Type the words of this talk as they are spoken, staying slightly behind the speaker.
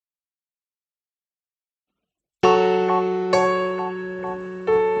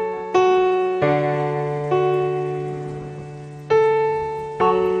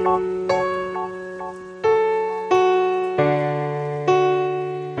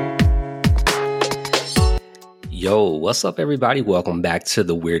Yo, what's up, everybody? Welcome back to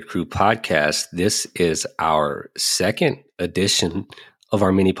the Weird Crew podcast. This is our second edition of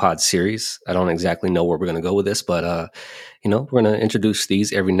our Minipod series. I don't exactly know where we're going to go with this, but we're going to introduce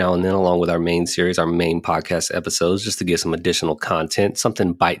these every now and then along with our main series, our main podcast episodes, just to get some additional content,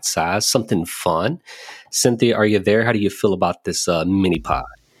 something bite-sized, something fun. Cynthia, are you there? How do you feel about this Minipod?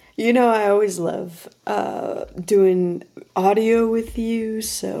 You know, I always love doing audio with you,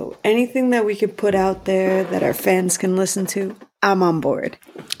 so anything that we could put out there that our fans can listen to, I'm on board.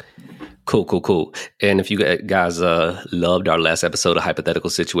 Cool. And if you guys loved our last episode of Hypothetical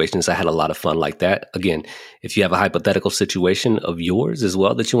Situations, I had a lot of fun like that. Again, if you have a hypothetical situation of yours as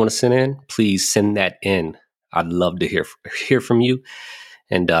well that you want to send in, please send that in. I'd love to hear from you.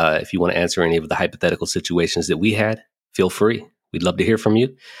 And if you want to answer any of the hypothetical situations that we had, feel free. We'd love to hear from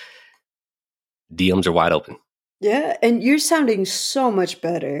you. DMs are wide open. Yeah, and you're sounding so much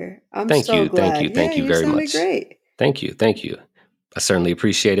better. Thank you very much. Great. Thank you. I certainly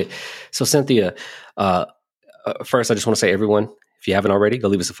appreciate it. So, Cynthia, first, I just want to say, everyone, if you haven't already, go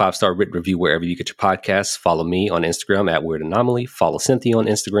leave us a 5-star written review wherever you get your podcasts. Follow me on Instagram at Weird Anomaly. Follow Cynthia on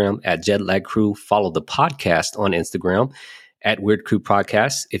Instagram at Jetlag Crew. Follow the podcast on Instagram at Weird Crew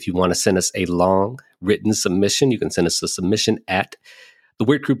Podcast. If you want to send us a long written submission, you can send us a submission at the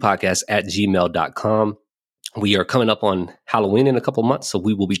Weird Crew Podcast at gmail.com. We are coming up on Halloween in a couple months, so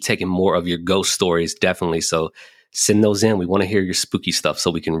we will be taking more of your ghost stories, definitely. So send those in. We want to hear your spooky stuff so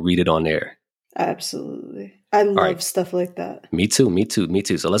we can read it on air. Absolutely. I love stuff like that. Me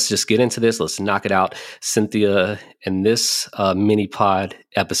too. So let's just get into this. Let's knock it out. Cynthia, in this mini-pod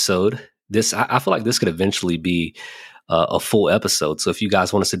episode, I feel like this could eventually be a full episode. So if you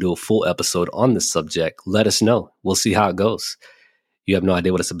guys want us to do a full episode on this subject, let us know. We'll see how it goes. You have no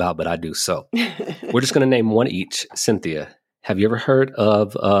idea what it's about, but I do. So we're just going to name one each. Cynthia, have you ever heard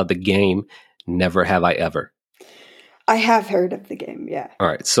of the game Never Have I Ever? I have heard of the game, yeah. All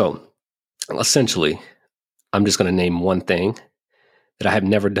right. So essentially, I'm just going to name one thing that I have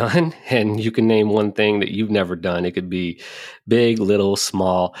never done, and you can name one thing that you've never done. It could be big, little,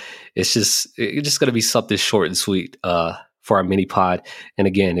 small. It's just going to be something short and sweet for our mini pod. And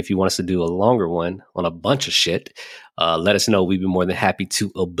again, if you want us to do a longer one on a bunch of shit, let us know. We'd be more than happy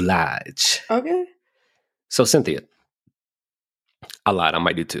to oblige. Okay. So, Cynthia, I lied. I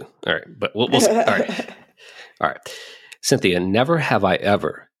might do two. All right. But we'll see. All right. Cynthia, never have I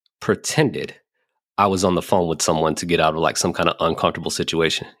ever pretended I was on the phone with someone to get out of like some kind of uncomfortable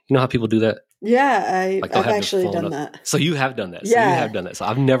situation. You know how people do that? Yeah, I've actually done that. So you have done that. Yeah. So you have done that. So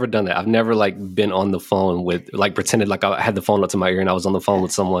I've never done that. I've never like been on the phone with like pretended like I had the phone up to my ear and I was on the phone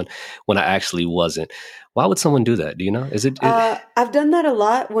with someone when I actually wasn't. Why would someone do that? Do you know? I've done that a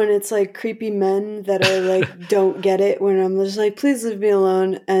lot when it's like creepy men that are like don't get it, when I'm just like, please leave me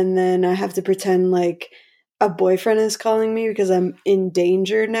alone, and then I have to pretend like a boyfriend is calling me because I'm in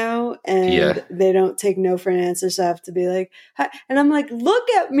danger now, and they don't take no for an answer. So I have to be like, hi. And I'm like, look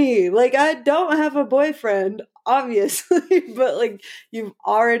at me. Like, I don't have a boyfriend, obviously, but like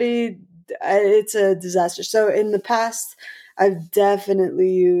it's a disaster. So in the past, I've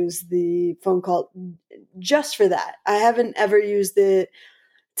definitely used the phone call just for that. I haven't ever used it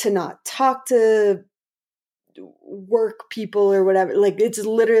to not talk to work people or whatever. Like, it's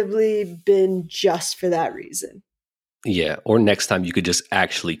literally been just for that reason. Yeah. Or next time you could just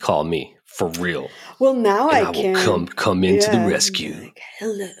actually call me for real. Well, now I can will come into the rescue. Like,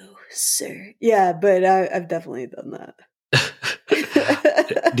 hello, sir. Yeah, but I've definitely done that.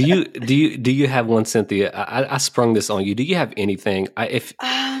 Do you have one, Cynthia? I sprung this on you. Do you have anything?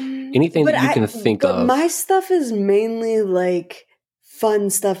 Anything that you can think of? My stuff is mainly like fun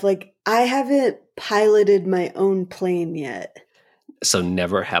stuff. Like, I haven't piloted my own plane yet. So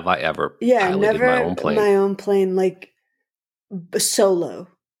never have I ever piloted my own plane. My own plane, like solo.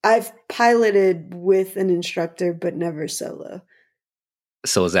 I've piloted with an instructor, but never solo.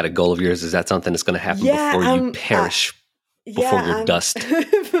 So is that a goal of yours? Is that something that's going to happen before you perish? Before your dust?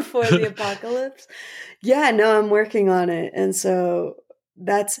 Before the apocalypse? Yeah, no, I'm working on it. And so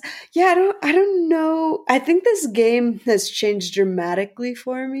that's, I don't know. I think this game has changed dramatically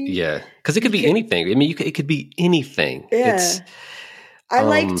for me. Yeah, because it could be anything. I mean, it could be anything. Yeah. I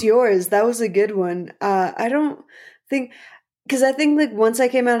liked yours. That was a good one. I don't think, because I think like once I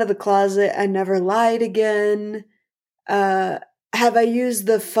came out of the closet, I never lied again. Have I used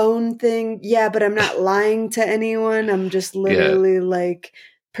the phone thing? Yeah, but I'm not lying to anyone. I'm just literally like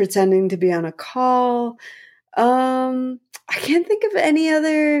pretending to be on a call. I can't think of any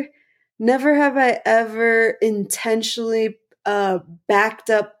other. Never have I ever intentionally backed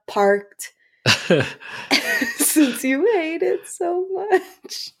up parked since you hate it so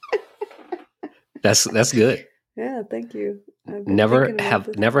much. That's good. Yeah, thank you. I've been Never thinking about have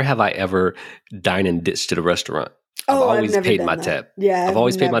this. never have I ever dined and ditched at a restaurant. I've Oh, I've always never paid done my that. tab. Yeah, I've I've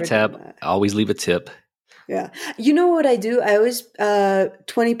always paid my never done tab. that. I always leave a tip. Yeah. You know what I do? I always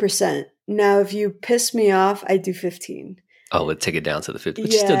 20%. Now if you piss me off, I do 15. Oh, we'll take it down to the 50,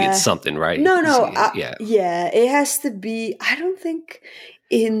 but you still get Yeah. something, right? No, You no. see, yeah. Yeah, it has to be. I don't think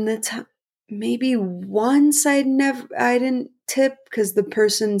in the time. Maybe once I didn't tip because the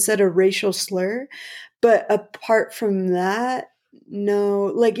person said a racial slur. But apart from that, no.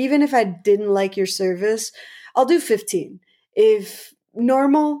 Like even if I didn't like your service, I'll do 15. If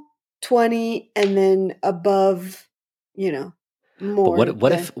normal, 20, and then above, you know, But more than.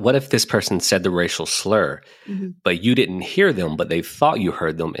 what if this person said the racial slur, Mhm. but you didn't hear them, but they thought you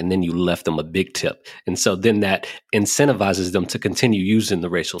heard them, and then you left them a big tip, and so then that incentivizes them to continue using the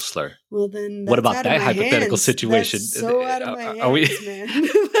racial slur. Well, then What that's about out of that my hypothetical hands. situation? That's so out of my Are we? hands, man.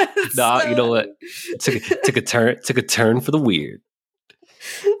 That's No, you so know out of. what? Took a turn for the weird.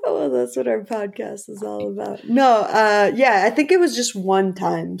 Oh, that's what our podcast is all about. No, yeah, I think it was just one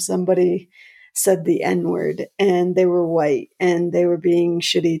time somebody said the N word and they were white and they were being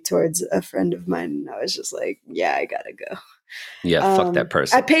shitty towards a friend of mine. And I was just like, yeah, I gotta go. Yeah, fuck that I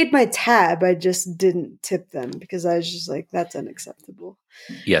person. paid my tab. I just didn't tip them because I was just like, that's unacceptable.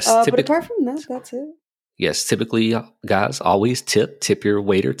 Yes, But apart from that, that's it. Yes, typically, guys, always tip your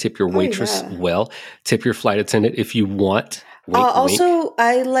waiter, tip your Oh, waitress yeah. well, tip your flight attendant if you want. Wink, wink. Also,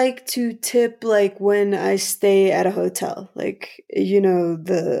 I like to tip like when I stay at a hotel, like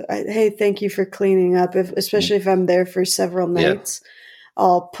hey, thank you for cleaning up. Especially if I'm there for several Yeah. nights,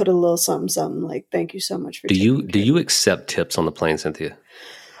 I'll put a little something, something like thank you so much for taking Do care you of me. accept tips on the plane, Cynthia?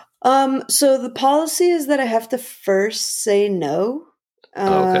 So the policy is that I have to first say no,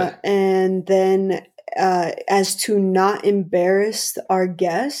 Oh, okay. and then as to not embarrass our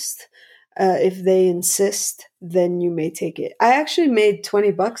guest, if they insist, then you may take it. I actually made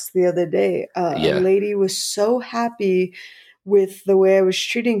 $20 the other day. A Yeah. lady was so happy with the way I was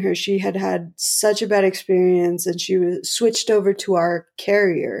treating her. She had had such a bad experience, and she was switched over to our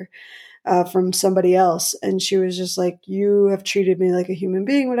carrier from somebody else. And she was just like, you have treated me like a human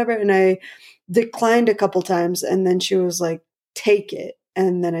being, whatever. And I declined a couple times. And then she was like, take it.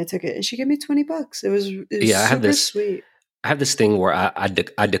 And then I took it and she gave me $20. It was Yeah, super sweet. I have this thing where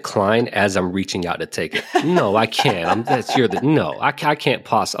I decline as I'm reaching out to take it. No, I can't. No, I can't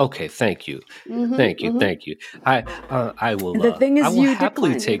pause. Okay, thank you. Thank you. Thank you. I The thing I is, will you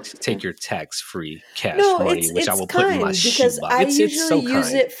happily decline it. take your tax-free cash No, money, which I it's will put in my kind because I shoebox. It's usually so use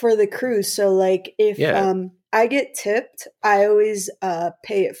kind. it for the cruise. So like if Yeah. I get tipped, I always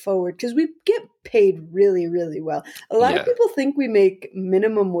pay it forward because we get paid really, really well. A lot of Yeah. people think we make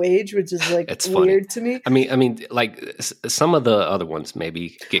minimum wage, which is like It's funny. weird to me. I mean, like some of the other ones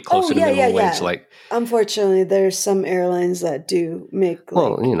maybe get Oh closer to yeah, yeah, minimum wage. yeah. Like, Unfortunately, there's some airlines that do make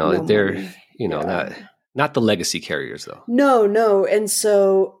well, like no they're money. Yeah. not the legacy carriers though. No, no. And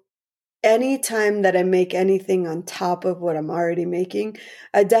so anytime that I make anything on top of what I'm already making,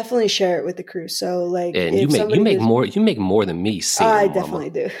 I definitely share it with the crew. So like And if somebody gives, you make more than me, senior I mama. definitely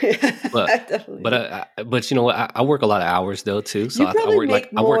do. But I definitely do. but you know what? I work a lot of hours though too. So You I probably work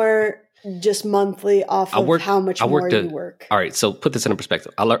like make more just monthly off of how much I more worked you work. all right. So put this in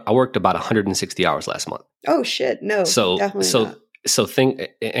perspective. I worked about 160 hours last month. Oh shit, no, So definitely not. so think,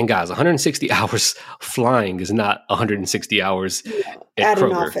 and guys, 160 hours flying is not 160 hours No, at at an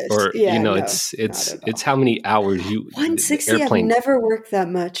Kroger, office. or Yeah, no, not at it's all. how many hours the 160, I've airplane. never worked that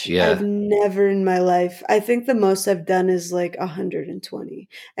much. I've Yeah, never in my life. I think the most I've done is like 120,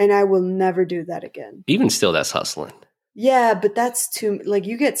 and I will never do that again. even still, that's hustling. Yeah, but that's too, like,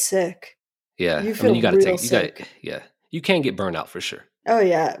 you get sick. Yeah, You I mean, feel real sick. yeah, you can get burned out for sure. Oh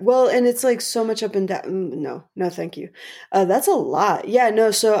yeah. Well, and it's like so much up and down. No, no, thank you. That's a lot. Yeah, no.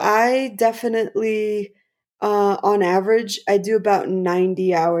 So I definitely, on average, I do about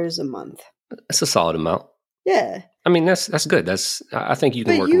 90 hours a month. That's a solid amount. Yeah. I mean, that's good. I think you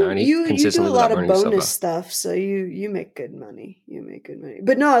can But work you 90 you do a consistently lot without of burning yourself bonus out. stuff, so you make good money. You make good money.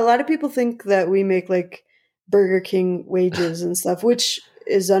 But no, a lot of people think that we make like Burger King wages and stuff, which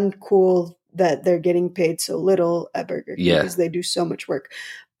is uncool that they're getting paid so little at Burger King Yeah, because they do so much work.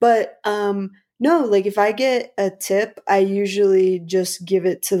 But no, like if I get a tip, I usually just give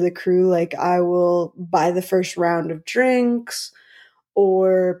it to the crew. Like I will buy the first round of drinks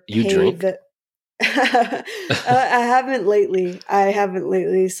or you pay drink. the I haven't lately. I haven't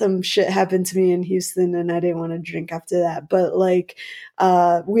lately. Some shit happened to me in Houston and I didn't want to drink after that. But like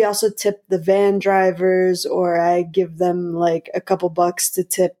we also tip the van drivers or I give them like a couple bucks to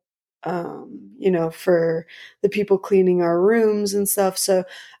tip for the people cleaning our rooms and stuff. So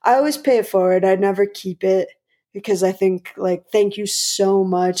I always pay it forward. I never keep it because I think like, thank you so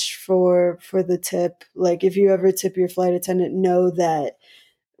much for the tip. Like, if you ever tip your flight attendant, know that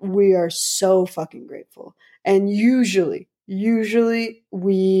we are so fucking grateful. And usually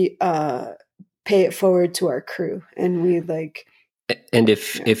we pay it forward to our crew, and we like. And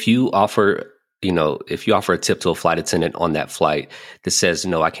if you offer, if you offer a tip to a flight attendant on that flight that says,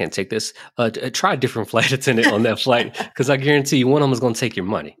 no, I can't take this, try a different flight attendant on that flight, because I guarantee you one of them is going to take your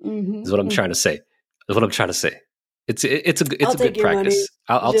money. Is what I'm trying to say. Is what I'm trying to say. It's a good practice.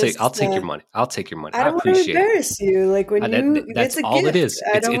 I'll take your money. I'll take your money. I don't want to embarrass you. Like, when that's it's a all gift. it is.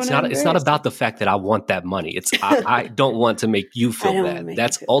 It's not about the fact that I want that money. It's I don't want to make you feel bad.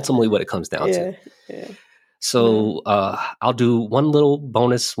 That's ultimately what it comes down to. Yeah. So I'll do one little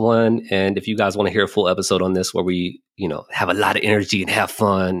bonus one, and if you guys want to hear a full episode on this where we, have a lot of energy and have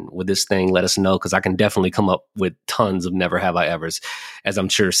fun with this thing, let us know, because I can definitely come up with tons of never have I ever's, as I'm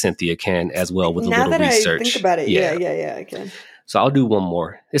sure Cynthia can as well with a little research. Now that I think about it, yeah, I can. So I'll do one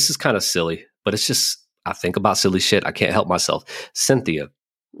more. This is kind of silly, but it's just, I think about silly shit. I can't help myself. Cynthia,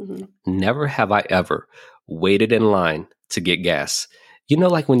 never have I ever waited in line to get gas.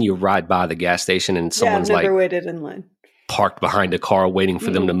 Like when you ride by the gas station and someone's never waited in line, parked behind a car waiting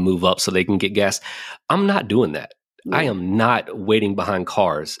for them to move up so they can get gas. I'm not doing that. Yeah. I am not waiting behind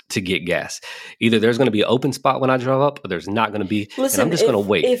cars to get gas. Either there's going to be an open spot when I drive up, or there's not going to be. Listen, and I'm just going to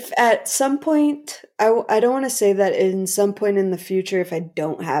wait. If at some point, I don't want to say that in some point in the future, if I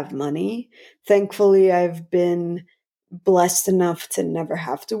don't have money, thankfully I've been blessed enough to never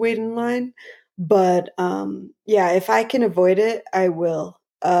have to wait in line. But if I can avoid it, I will.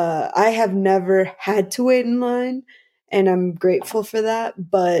 I have never had to wait in line, and I'm grateful for that.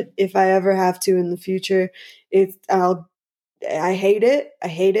 But if I ever have to in the future, I hate it. I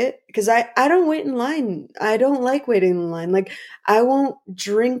hate it because I don't wait in line. I don't like waiting in line. Like, I won't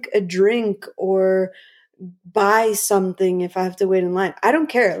drink a drink or buy something if I have to wait in line. I don't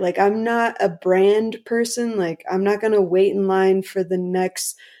care. Like, I'm not a brand person. Like, I'm not going to wait in line for the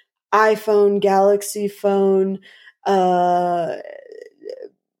next iPhone, Galaxy phone, Gucci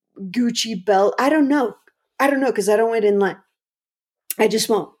belt. I don't know because I don't wait in line. I just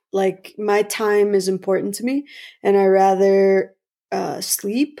won't. Like, my time is important to me, and I rather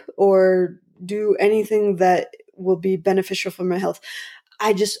sleep or do anything that will be beneficial for my health.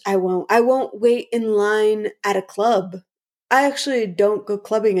 I won't wait in line at a club. I actually don't go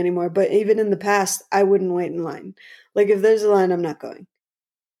clubbing anymore, but even in the past, I wouldn't wait in line. Like, if there's a line, I'm not going.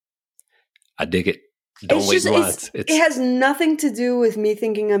 I dig it. Don't wait in lines. It has nothing to do with me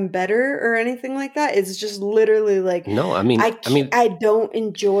thinking I'm better or anything like that. It's just literally like, no, I don't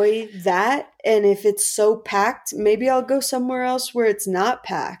enjoy that. And if it's so packed, maybe I'll go somewhere else where it's not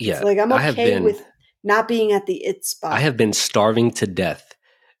packed. Yeah, like, I'm okay with not being at the it spot. I have been starving to death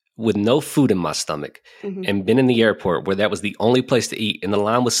with no food in my stomach and been in the airport where that was the only place to eat. And the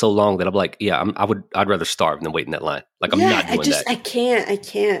line was so long that I'm like, I'd rather starve than wait in that line. Like, I'm not doing that. I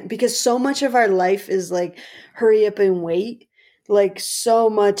can't because so much of our life is like, hurry up and wait. Like, so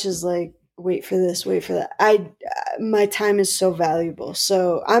much is like, wait for this, wait for that. My time is so valuable.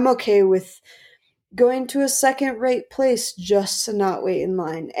 So I'm okay with going to a second-rate place just to not wait in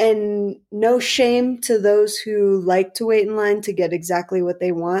line. And no shame to those who like to wait in line to get exactly what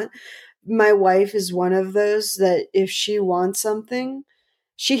they want. My wife is one of those that if she wants something,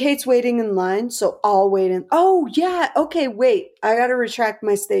 she hates waiting in line, so I'll wait in. Oh, yeah, okay, wait. I got to retract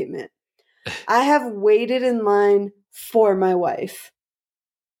my statement. I have waited in line for my wife.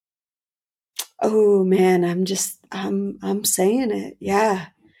 Oh, man, I'm saying it. Yeah.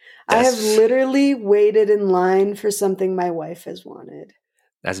 I have literally waited in line for something my wife has wanted.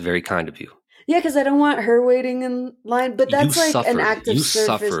 That's very kind of you. Yeah, because I don't want her waiting in line. But that's an act of service. You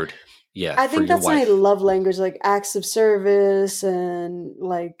suffered. Yeah, I think that's my love language, like acts of service and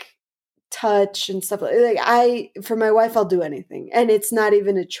like touch and stuff. Like, for my wife, I'll do anything, and it's not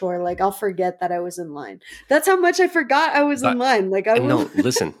even a chore. Like, I'll forget that I was in line. That's how much I forgot I was in line. Like,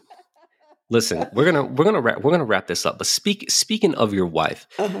 Listen, we're gonna wrap this up. But speaking of your wife,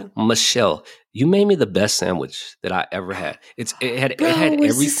 Michelle, you made me the best sandwich that I ever had. It had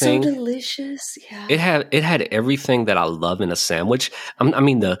everything. So delicious. Yeah. It had everything that I love in a sandwich.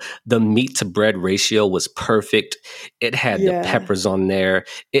 The meat to bread ratio was perfect. It had the peppers on there.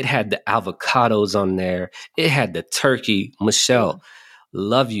 It had the avocados on there. It had the turkey. Michelle,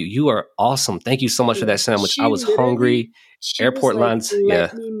 love you. You are awesome. Thank you so much for that sandwich. I was hungry. Airport lines.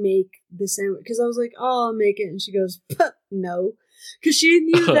 Let me make the sandwich, because I was like, "Oh, I'll make it," and she goes, "No," because she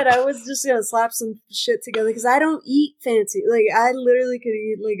knew that I was just gonna slap some shit together. Because I don't eat fancy. Like, I literally could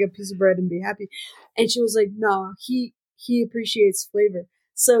eat like a piece of bread and be happy. And she was like, "No, he appreciates flavor."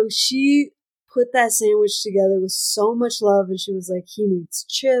 So she put that sandwich together with so much love, and she was like, he needs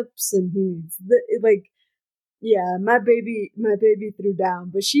chips and he needs like, yeah, my baby threw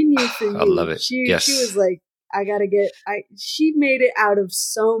down, but she knew for I love you. it. She Yes. was like, she made it out of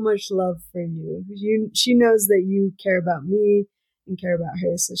so much love for you. She knows that you care about me and care about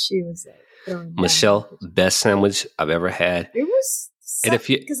her, so she was like throwing Michelle, down. best sandwich I've ever had. It was. And if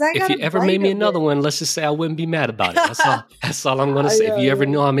you ever made me another one, let's just say I wouldn't be mad about it. That's all I'm gonna say. If you ever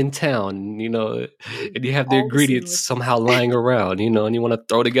know I'm in town, you know, and you have the ingredients somehow lying around, you know, and you want to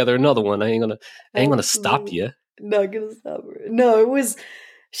throw together another one, I ain't gonna stop you. Not gonna stop her. No, it was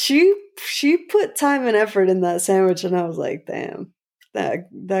she put time and effort in that sandwich, and I was like, damn,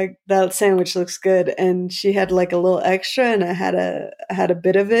 that sandwich looks good. And she had like a little extra, and I had a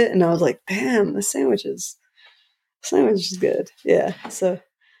bit of it, and I was like, damn, the sandwich is good. Yeah. So,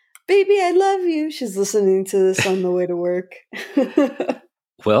 baby, I love you. She's listening to this on the way to work.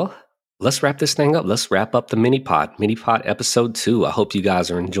 Well, let's wrap this thing up. Let's wrap up the Minipod episode 2. I hope you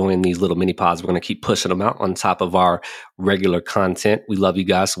guys are enjoying these little mini pods. We're going to keep pushing them out on top of our regular content. We love you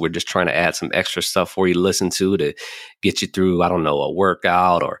guys. So we're just trying to add some extra stuff for you to listen to get you through, I don't know, a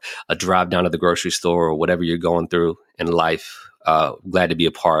workout or a drive down to the grocery store or whatever you're going through in life. Glad to be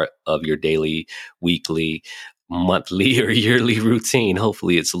a part of your daily, weekly, monthly, or yearly routine.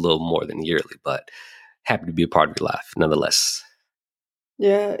 Hopefully it's a little more than yearly, but happy to be a part of your life nonetheless.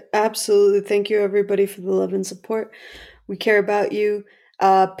 Yeah, absolutely. Thank you, everybody, for the love and support. We care about you.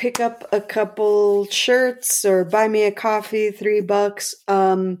 Pick up a couple shirts or buy me a coffee,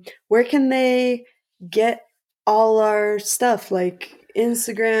 $3. Where can they get all our stuff, like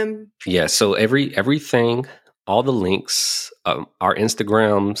Instagram? Yeah, so everything, all the links, our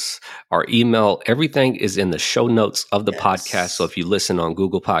Instagrams, our email, everything is in the show notes of the podcast. So if you listen on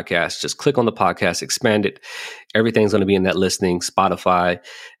Google Podcasts, just click on the podcast, expand it. Everything's going to be in that listing. Spotify,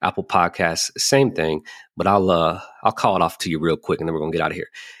 Apple Podcasts, same thing. But I'll call it off to you real quick, and then we're going to get out of here.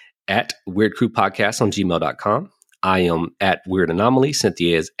 At Weird Crew Podcast on gmail.com. I am at Weird Anomaly.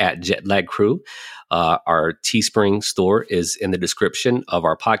 Cynthia is at Jetlag Crew. Our Teespring store is in the description of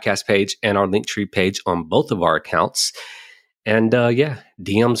our podcast page and our Linktree page on both of our accounts. And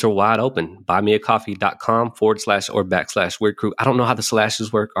DMs are wide open. buymeacoffee.com/or/Weird Crew. I don't know how the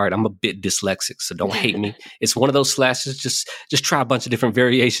slashes work. All right, I'm a bit dyslexic, so don't hate me. It's one of those slashes. Just try a bunch of different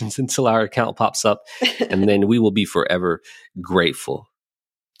variations until our account pops up, and then we will be forever grateful.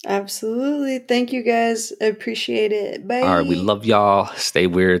 Absolutely. Thank you, guys. I appreciate it. Bye. All right, we love y'all. Stay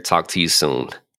weird. Talk to you soon.